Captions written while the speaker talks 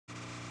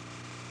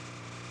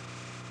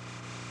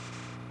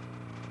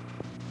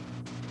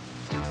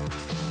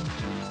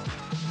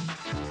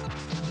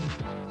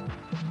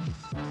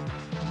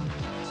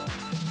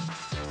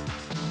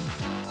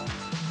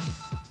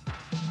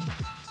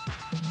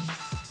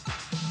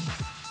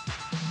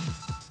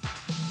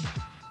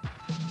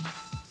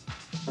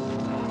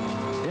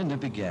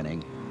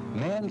beginning,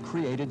 man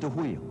created the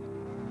wheel.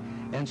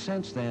 And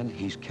since then,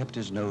 he's kept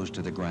his nose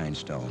to the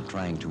grindstone,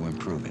 trying to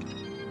improve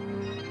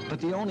it.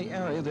 But the only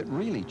area that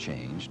really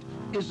changed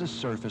is the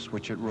surface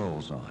which it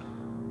rolls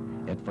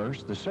on. At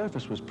first, the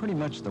surface was pretty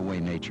much the way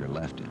nature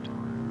left it.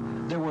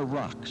 There were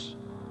rocks,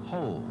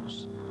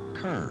 holes,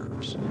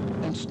 curves,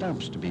 and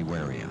stumps to be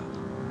wary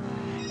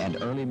of.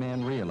 And early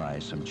man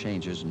realized some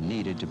changes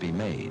needed to be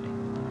made.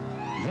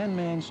 Then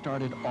man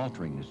started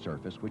altering the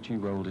surface which he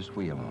rolled his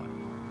wheel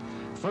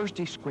on. First,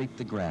 he scraped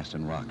the grass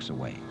and rocks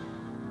away,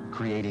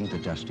 creating the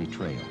dusty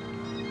trail.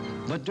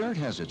 But dirt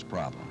has its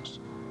problems.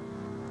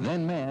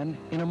 Then man,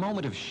 in a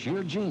moment of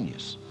sheer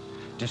genius,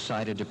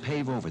 decided to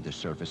pave over the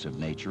surface of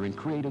nature and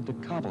created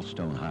the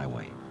cobblestone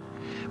highway.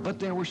 But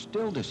there were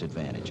still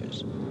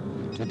disadvantages.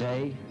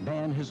 Today,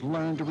 man has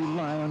learned to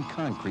rely on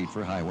concrete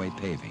for highway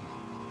paving.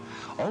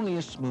 Only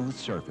a smooth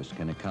surface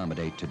can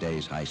accommodate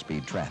today's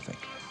high-speed traffic.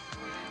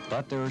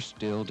 But there are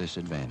still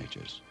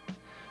disadvantages.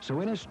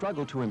 So in his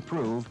struggle to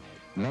improve,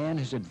 man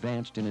has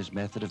advanced in his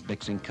method of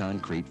mixing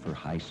concrete for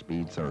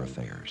high-speed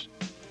thoroughfares.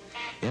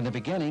 In the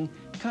beginning,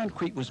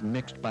 concrete was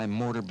mixed by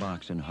mortar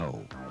box and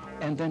hoe,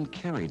 and then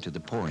carried to the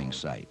pouring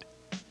site.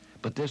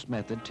 But this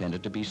method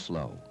tended to be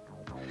slow.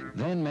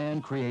 Then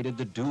man created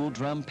the dual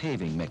drum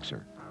paving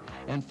mixer,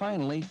 and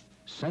finally,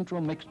 central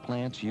mixed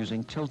plants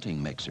using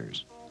tilting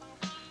mixers.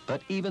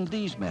 But even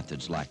these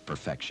methods lack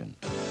perfection.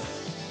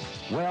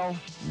 Well,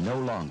 no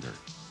longer.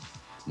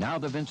 Now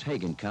the Vince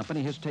Hagen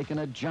Company has taken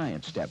a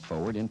giant step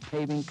forward in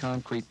paving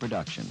concrete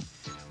production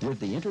with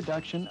the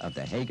introduction of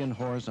the Hagen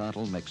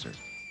horizontal mixer.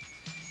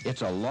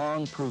 It's a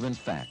long-proven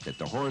fact that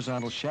the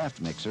horizontal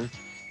shaft mixer,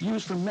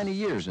 used for many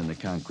years in the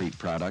concrete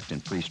product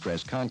and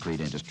pre-stressed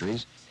concrete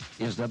industries,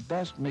 is the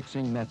best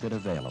mixing method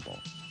available.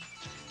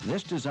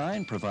 This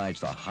design provides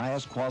the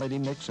highest quality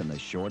mix in the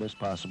shortest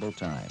possible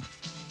time,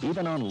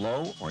 even on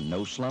low or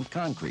no slump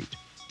concrete.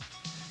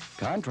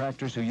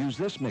 Contractors who use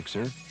this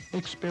mixer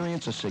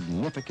experience a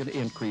significant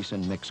increase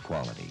in mix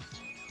quality.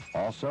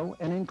 Also,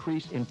 an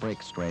increase in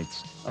break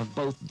strengths of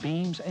both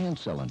beams and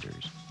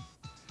cylinders.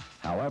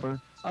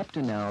 However, up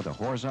to now, the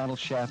horizontal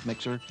shaft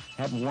mixer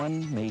had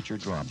one major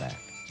drawback: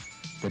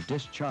 the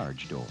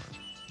discharge door.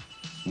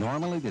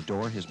 Normally, the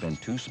door has been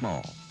too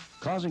small,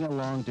 causing a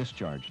long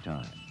discharge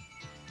time.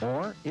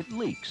 Or it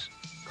leaks,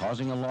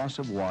 causing a loss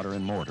of water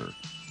and mortar,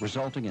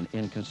 resulting in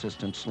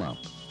inconsistent slump.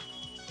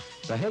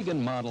 The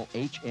Hagen Model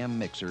HM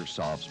mixer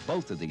solves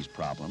both of these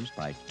problems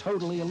by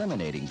totally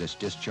eliminating this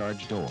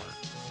discharge door.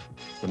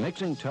 The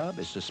mixing tub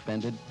is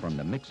suspended from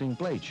the mixing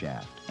blade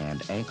shaft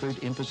and anchored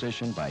in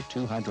position by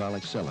two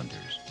hydraulic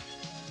cylinders.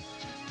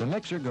 The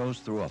mixer goes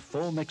through a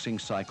full mixing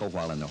cycle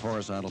while in the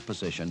horizontal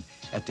position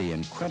at the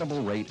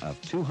incredible rate of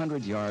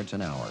 200 yards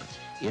an hour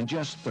in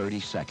just 30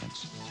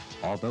 seconds,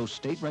 although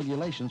state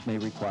regulations may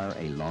require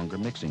a longer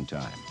mixing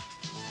time.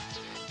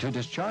 To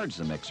discharge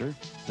the mixer,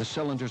 the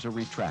cylinders are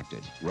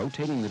retracted,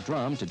 rotating the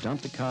drum to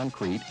dump the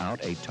concrete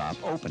out a top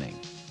opening.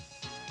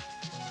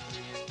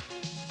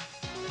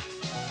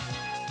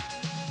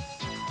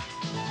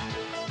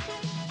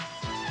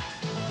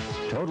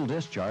 Total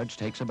discharge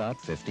takes about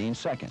 15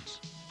 seconds.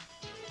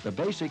 The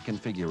basic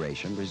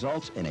configuration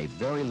results in a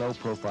very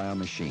low-profile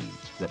machine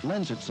that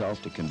lends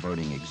itself to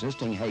converting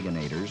existing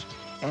Hagenators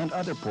and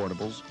other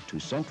portables to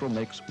central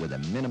mix with a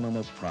minimum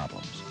of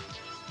problems.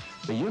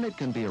 The unit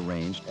can be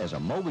arranged as a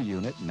mobile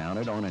unit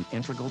mounted on an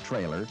integral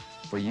trailer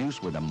for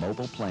use with a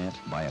mobile plant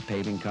by a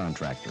paving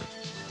contractor,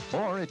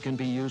 or it can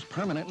be used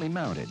permanently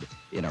mounted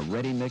in a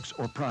ready mix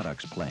or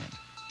products plant.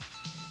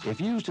 If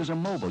used as a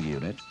mobile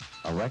unit,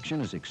 erection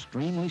is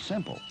extremely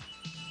simple.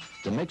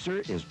 The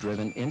mixer is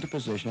driven into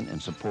position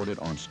and supported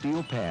on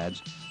steel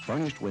pads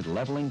furnished with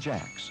leveling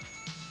jacks.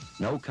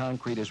 No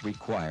concrete is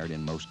required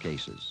in most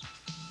cases.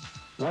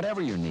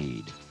 Whatever your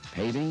need,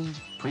 paving,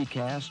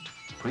 precast,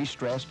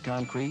 pre-stressed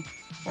concrete,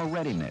 or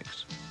ready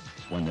mix,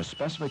 when the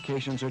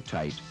specifications are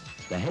tight,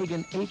 the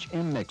Hagen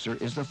HM mixer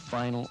is the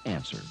final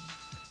answer.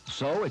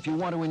 So if you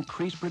want to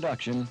increase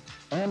production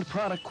and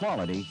product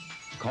quality,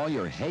 call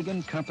your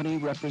Hagen Company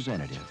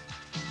representative.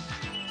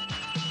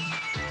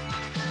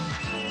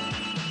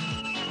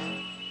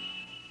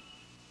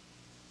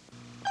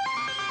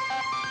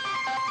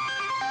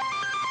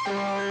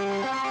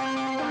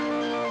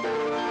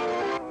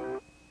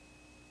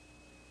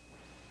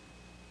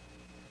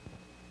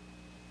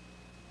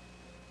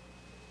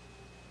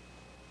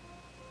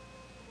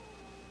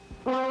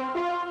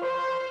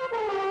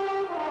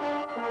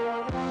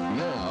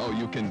 Now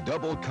you can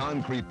double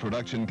concrete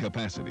production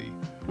capacity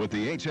with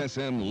the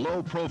HSM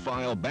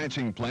low-profile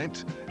batching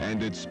plant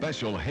and its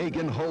special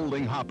Hagen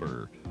holding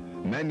hopper,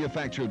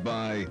 manufactured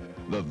by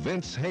the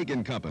Vince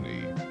Hagen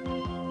Company.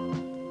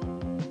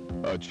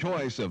 A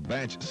choice of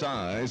batch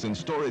size and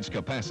storage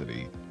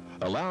capacity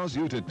allows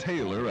you to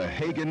tailor a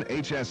Hagen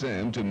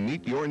HSM to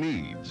meet your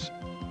needs.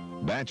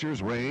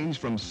 Batchers range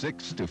from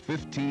 6 to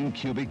 15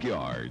 cubic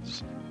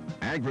yards.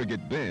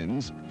 Aggregate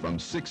bins from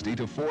 60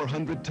 to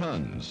 400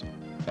 tons.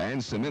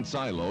 And cement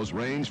silos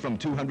range from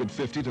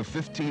 250 to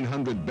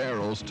 1,500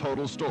 barrels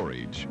total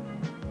storage.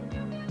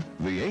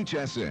 The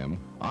HSM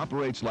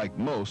operates like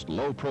most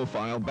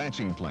low-profile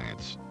batching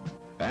plants.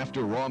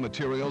 After raw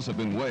materials have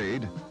been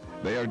weighed,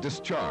 they are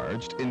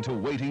discharged into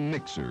waiting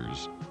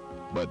mixers.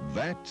 But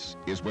that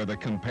is where the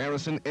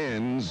comparison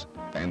ends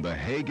and the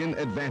Hagen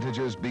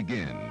advantages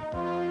begin.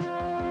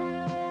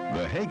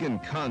 The Hagen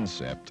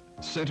concept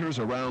centers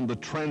around the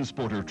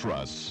transporter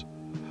truss,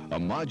 a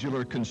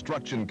modular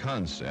construction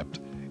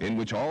concept in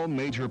which all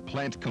major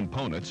plant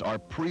components are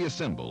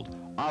pre-assembled,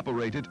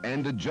 operated,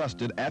 and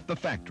adjusted at the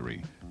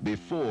factory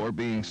before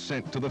being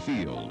sent to the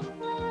field.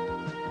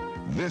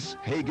 This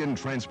Hagen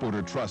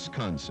Transporter truss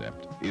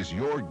concept is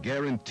your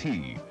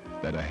guarantee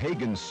that a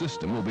Hagen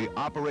system will be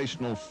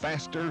operational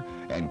faster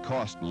and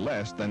cost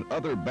less than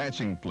other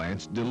batching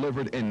plants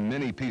delivered in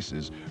many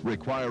pieces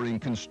requiring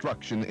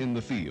construction in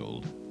the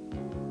field.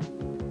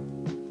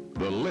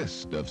 The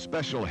list of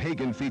special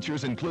Hagen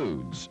features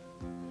includes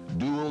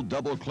dual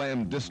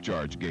double-clam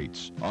discharge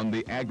gates on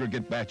the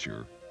aggregate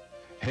batcher,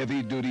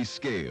 heavy-duty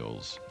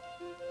scales,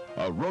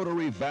 a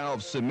rotary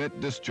valve cement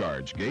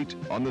discharge gate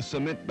on the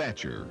cement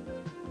batcher,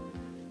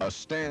 a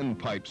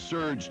standpipe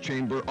surge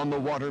chamber on the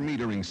water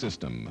metering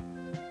system,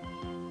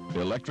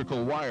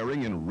 electrical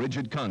wiring in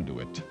rigid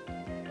conduit,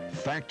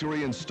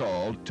 factory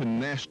installed to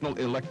National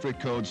Electric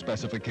Code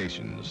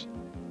specifications,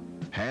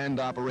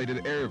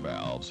 hand-operated air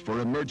valves for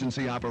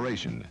emergency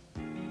operation,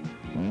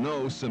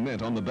 no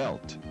cement on the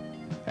belt,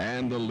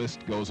 and the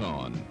list goes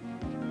on.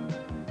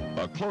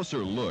 A closer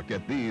look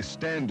at these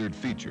standard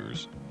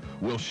features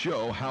will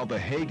show how the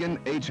Hagen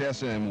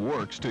HSM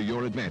works to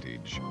your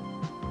advantage.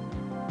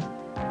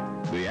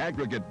 The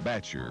aggregate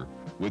batcher,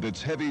 with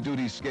its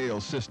heavy-duty scale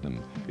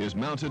system, is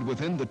mounted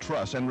within the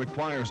truss and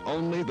requires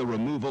only the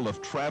removal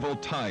of travel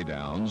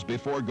tie-downs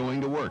before going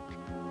to work.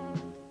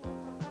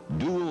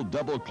 Dual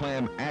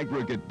double-clam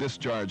aggregate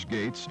discharge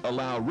gates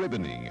allow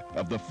ribboning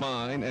of the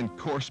fine and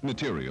coarse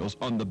materials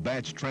on the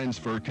batch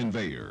transfer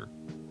conveyor.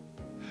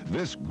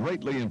 This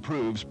greatly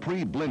improves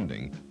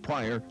pre-blending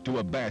prior to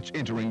a batch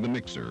entering the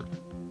mixer.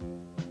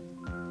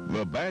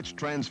 The batch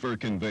transfer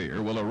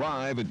conveyor will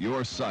arrive at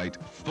your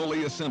site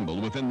fully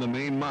assembled within the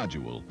main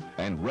module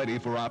and ready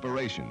for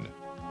operation.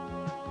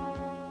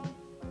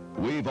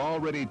 We've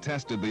already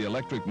tested the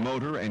electric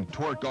motor and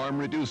torque arm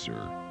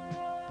reducer,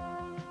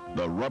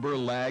 the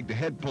rubber-lagged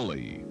head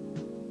pulley,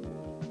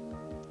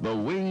 the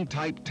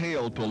wing-type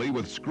tail pulley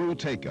with screw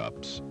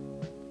take-ups,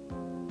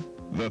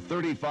 the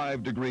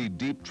 35-degree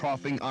deep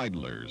troughing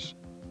idlers,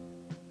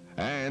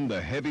 and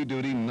the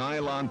heavy-duty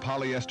nylon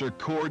polyester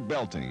cord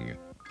belting.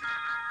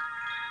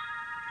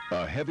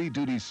 A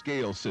heavy-duty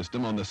scale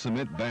system on the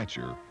cement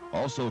batcher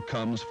also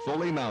comes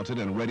fully mounted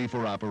and ready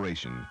for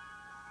operation.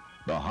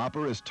 The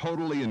hopper is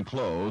totally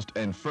enclosed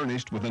and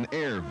furnished with an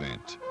air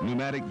vent,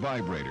 pneumatic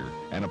vibrator,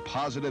 and a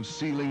positive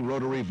sealing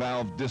rotary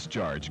valve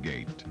discharge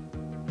gate.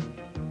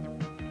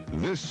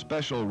 This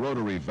special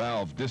rotary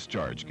valve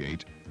discharge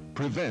gate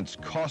prevents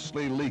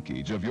costly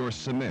leakage of your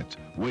cement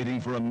waiting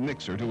for a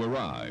mixer to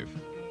arrive.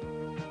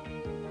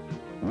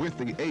 With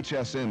the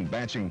HSM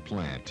batching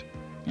plant,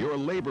 your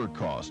labor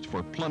cost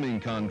for plumbing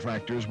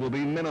contractors will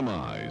be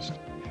minimized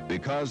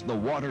because the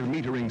water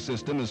metering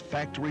system is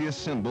factory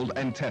assembled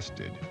and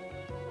tested.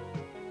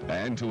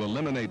 And to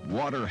eliminate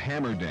water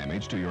hammer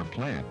damage to your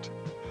plant,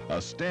 a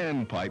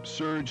standpipe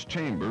surge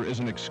chamber is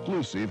an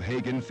exclusive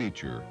Hagen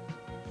feature,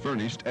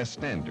 furnished as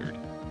standard.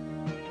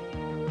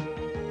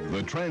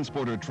 The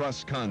transporter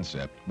truss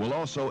concept will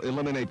also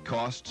eliminate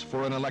costs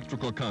for an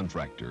electrical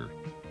contractor.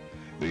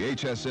 The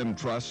HSM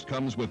truss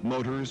comes with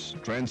motors,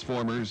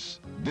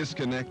 transformers,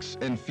 disconnects,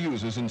 and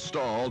fuses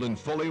installed and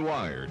fully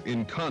wired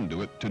in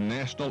conduit to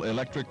National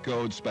Electric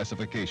Code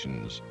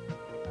specifications.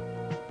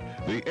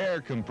 The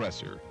air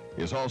compressor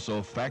is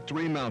also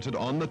factory mounted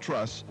on the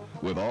truss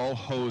with all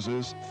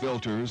hoses,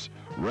 filters,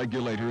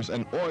 regulators,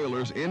 and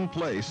oilers in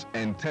place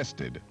and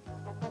tested.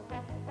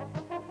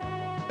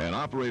 An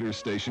operator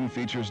station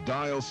features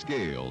dial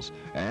scales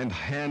and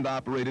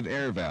hand-operated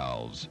air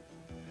valves.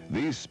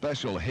 These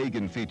special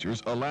Hagen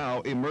features allow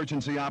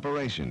emergency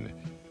operation.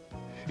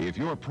 If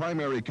your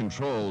primary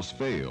controls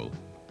fail,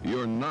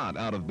 you're not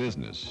out of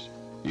business.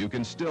 You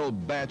can still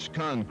batch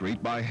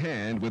concrete by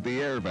hand with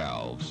the air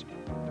valves.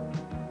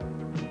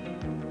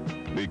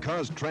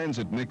 Because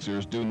transit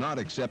mixers do not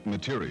accept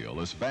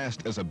material as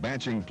fast as a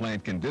batching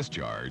plant can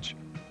discharge,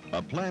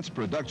 a plant's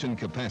production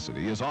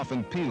capacity is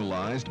often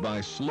penalized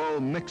by slow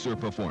mixer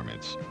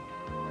performance.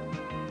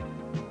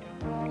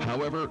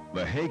 However,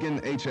 the Hagen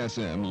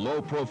HSM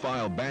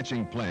low-profile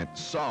batching plant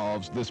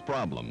solves this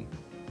problem.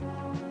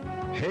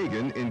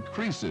 Hagen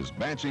increases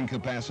batching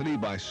capacity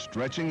by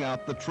stretching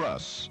out the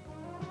truss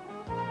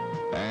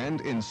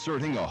and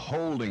inserting a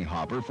holding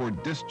hopper for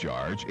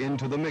discharge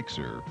into the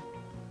mixer.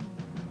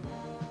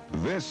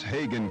 This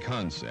Hagen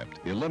concept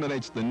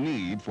eliminates the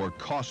need for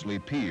costly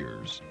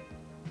piers.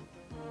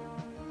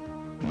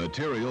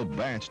 Material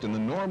batched in the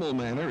normal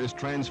manner is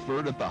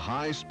transferred at the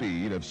high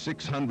speed of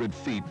 600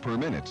 feet per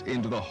minute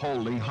into the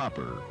holding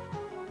hopper.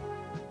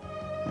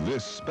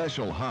 This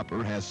special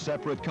hopper has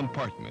separate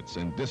compartments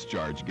and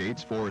discharge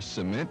gates for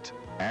cement,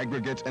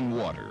 aggregate, and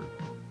water.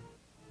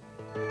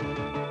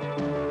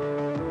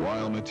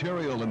 While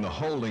material in the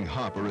holding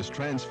hopper is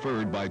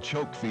transferred by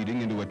choke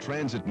feeding into a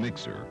transit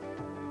mixer,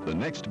 the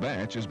next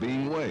batch is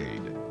being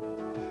weighed.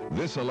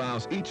 This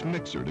allows each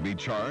mixer to be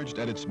charged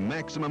at its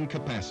maximum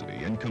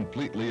capacity and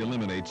completely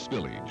eliminates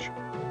spillage.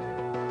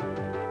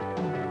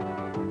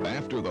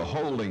 After the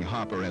holding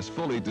hopper has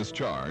fully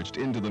discharged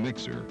into the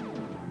mixer,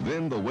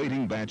 then the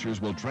waiting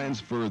batchers will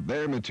transfer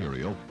their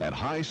material at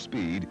high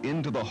speed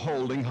into the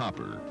holding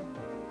hopper.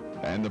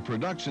 And the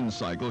production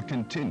cycle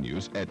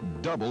continues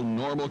at double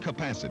normal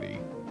capacity.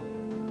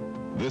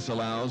 This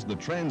allows the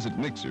transit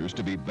mixers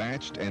to be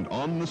batched and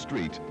on the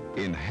street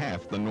in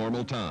half the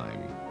normal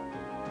time.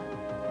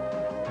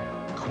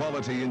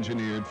 Quality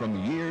engineered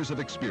from years of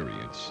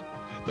experience,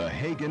 the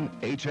Hagen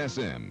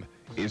HSM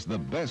is the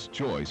best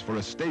choice for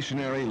a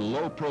stationary,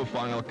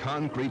 low-profile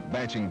concrete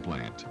batching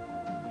plant.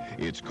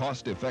 Its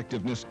cost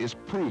effectiveness is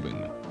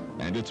proven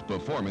and its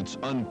performance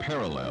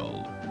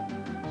unparalleled.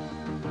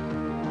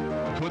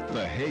 Put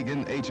the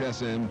Hagen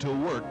HSM to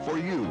work for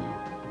you.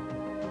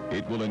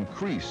 It will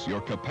increase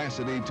your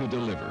capacity to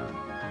deliver.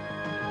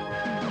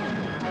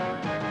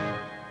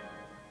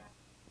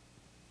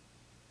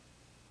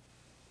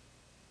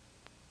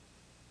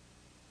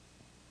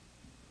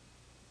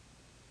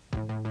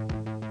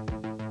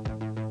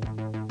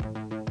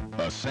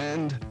 A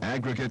sand,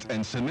 aggregate,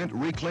 and cement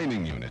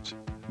reclaiming unit,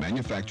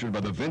 manufactured by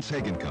the Vince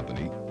Hagen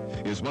Company,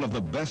 is one of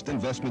the best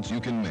investments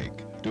you can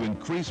make to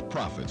increase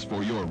profits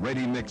for your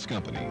ready-mix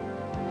company.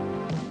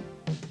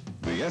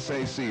 The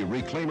SAC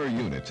reclaimer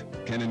unit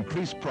can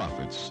increase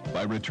profits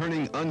by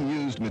returning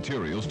unused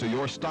materials to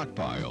your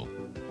stockpile,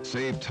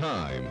 save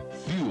time,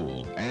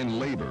 fuel, and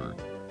labor,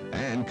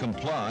 and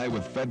comply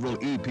with federal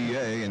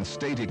EPA and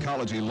state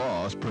ecology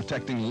laws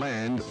protecting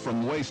land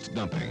from waste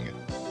dumping.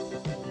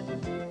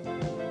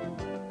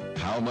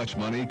 How much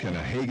money can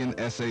a Hagen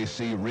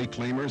SAC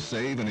reclaimer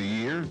save in a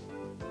year?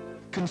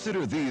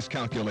 Consider these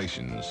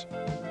calculations.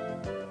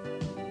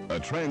 A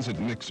transit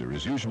mixer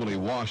is usually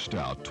washed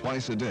out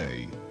twice a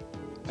day.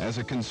 As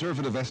a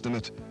conservative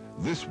estimate,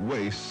 this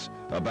wastes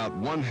about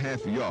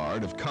 1/2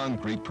 yard of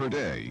concrete per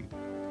day.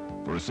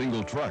 For a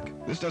single truck,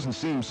 this doesn't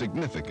seem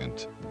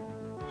significant.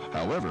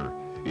 However,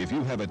 if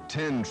you have a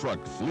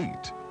 10-truck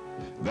fleet,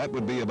 that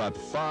would be about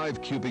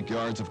 5 cubic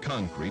yards of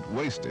concrete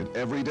wasted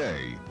every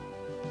day.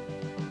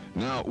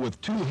 Now,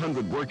 with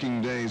 200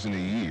 working days in a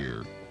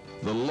year,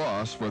 the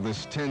loss for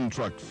this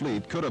 10-truck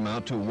fleet could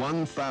amount to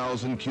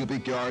 1,000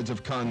 cubic yards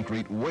of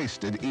concrete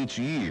wasted each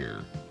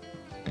year.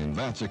 And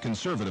that's a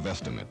conservative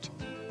estimate.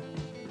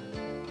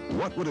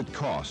 What would it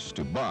cost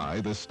to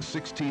buy this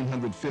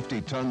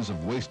 1,650 tons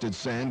of wasted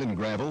sand and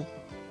gravel?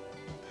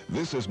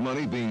 This is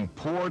money being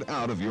poured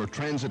out of your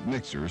transit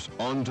mixers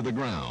onto the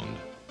ground.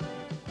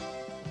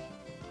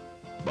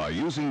 By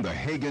using the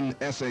Hagen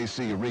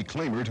SAC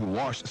reclaimer to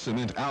wash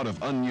cement out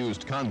of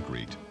unused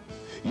concrete,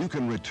 you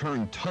can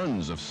return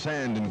tons of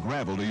sand and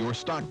gravel to your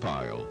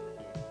stockpile.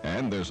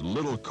 And there's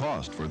little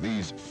cost for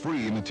these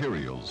free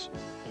materials.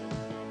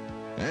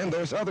 And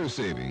there's other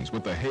savings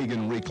with the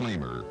Hagen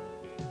reclaimer.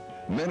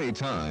 Many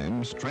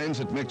times,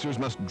 transit mixers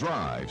must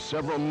drive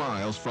several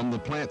miles from the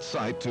plant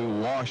site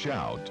to wash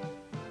out.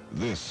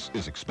 This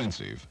is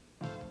expensive.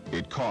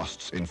 It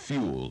costs in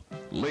fuel,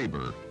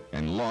 labor,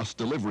 and lost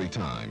delivery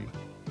time.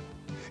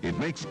 It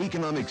makes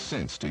economic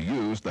sense to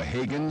use the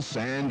Hagen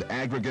Sand,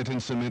 Aggregate,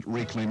 and Cement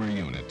Reclaimer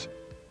Unit.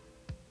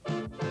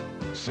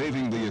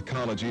 Saving the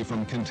ecology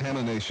from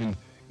contamination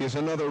is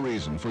another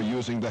reason for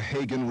using the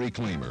Hagen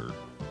Reclaimer.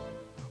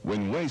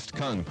 When waste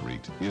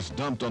concrete is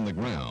dumped on the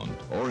ground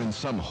or in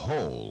some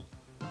hole,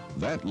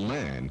 that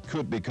land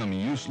could become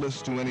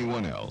useless to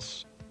anyone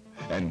else.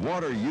 And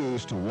water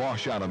used to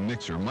wash out a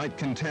mixer might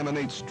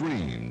contaminate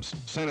streams,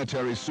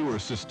 sanitary sewer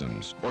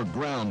systems, or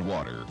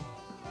groundwater.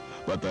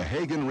 But the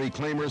Hagen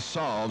Reclaimer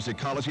solves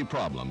ecology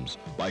problems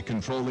by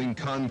controlling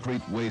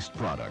concrete waste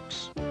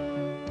products.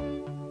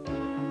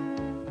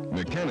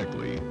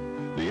 Mechanically,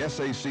 the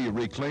SAC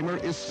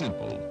reclaimer is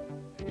simple.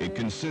 It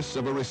consists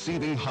of a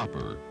receiving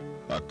hopper,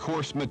 a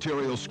coarse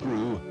material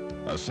screw,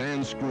 a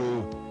sand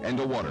screw, and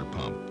a water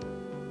pump.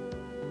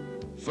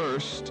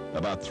 First,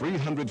 about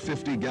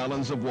 350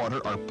 gallons of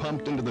water are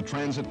pumped into the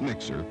transit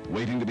mixer,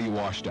 waiting to be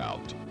washed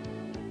out.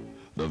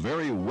 The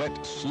very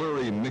wet,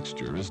 slurry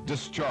mixture is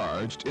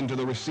discharged into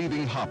the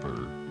receiving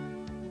hopper.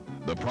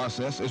 The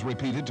process is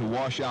repeated to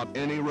wash out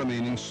any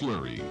remaining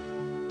slurry.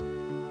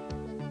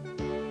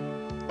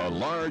 A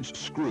large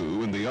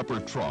screw in the upper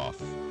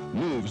trough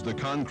moves the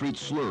concrete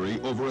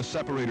slurry over a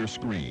separator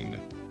screen.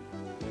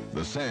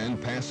 The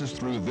sand passes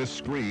through this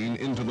screen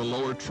into the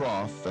lower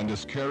trough and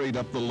is carried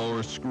up the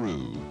lower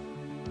screw.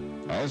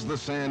 As the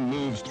sand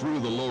moves through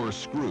the lower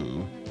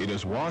screw, it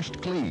is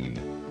washed clean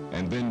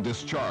and then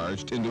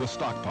discharged into a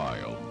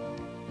stockpile.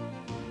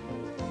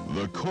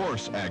 The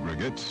coarse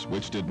aggregate,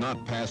 which did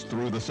not pass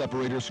through the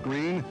separator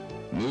screen,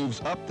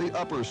 moves up the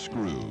upper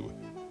screw.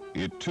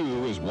 It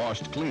too is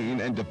washed clean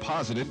and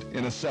deposited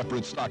in a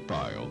separate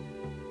stockpile.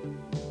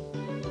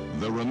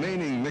 The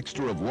remaining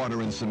mixture of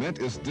water and cement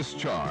is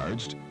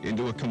discharged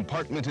into a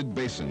compartmented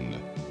basin.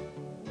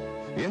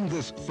 In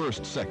this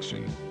first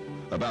section,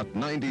 about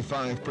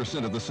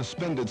 95% of the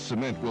suspended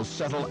cement will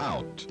settle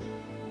out.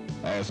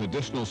 As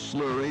additional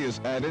slurry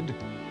is added,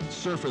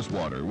 surface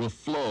water will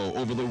flow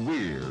over the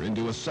weir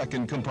into a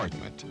second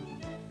compartment.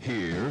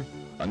 Here,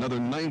 another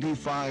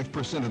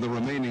 95% of the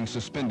remaining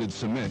suspended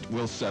cement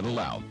will settle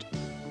out.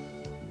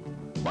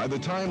 By the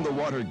time the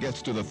water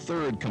gets to the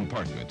third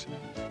compartment,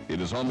 it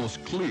is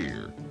almost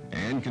clear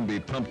and can be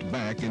pumped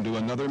back into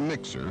another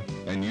mixer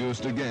and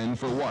used again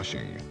for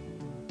washing.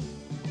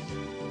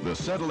 The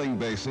settling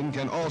basin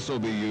can also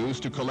be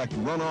used to collect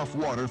runoff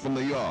water from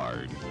the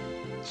yard.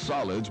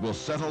 Solids will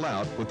settle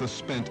out with the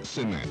spent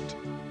cement.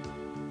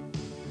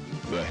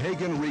 The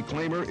Hagen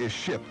reclaimer is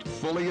shipped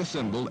fully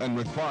assembled and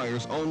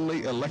requires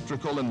only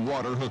electrical and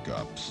water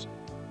hookups.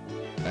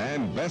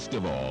 And best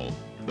of all,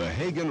 the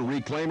Hagen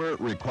reclaimer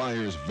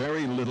requires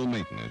very little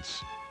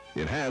maintenance.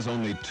 It has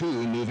only 2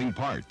 moving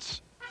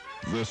parts: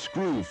 the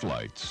screw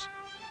flights,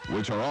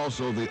 which are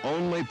also the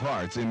only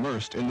parts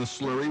immersed in the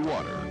slurry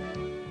water.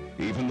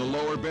 Even the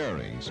lower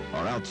bearings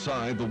are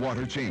outside the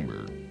water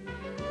chamber.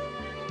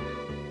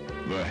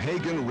 The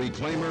Hagen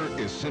reclaimer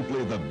is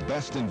simply the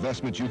best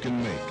investment you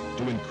can make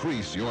to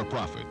increase your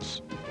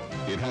profits.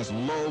 It has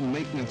low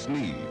maintenance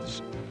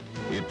needs.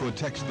 It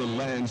protects the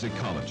land's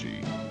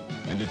ecology,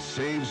 and it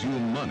saves you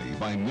money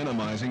by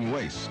minimizing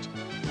waste.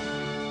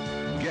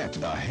 Get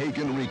a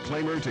Hagen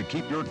reclaimer to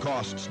keep your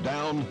costs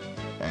down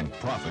and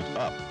profit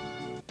up.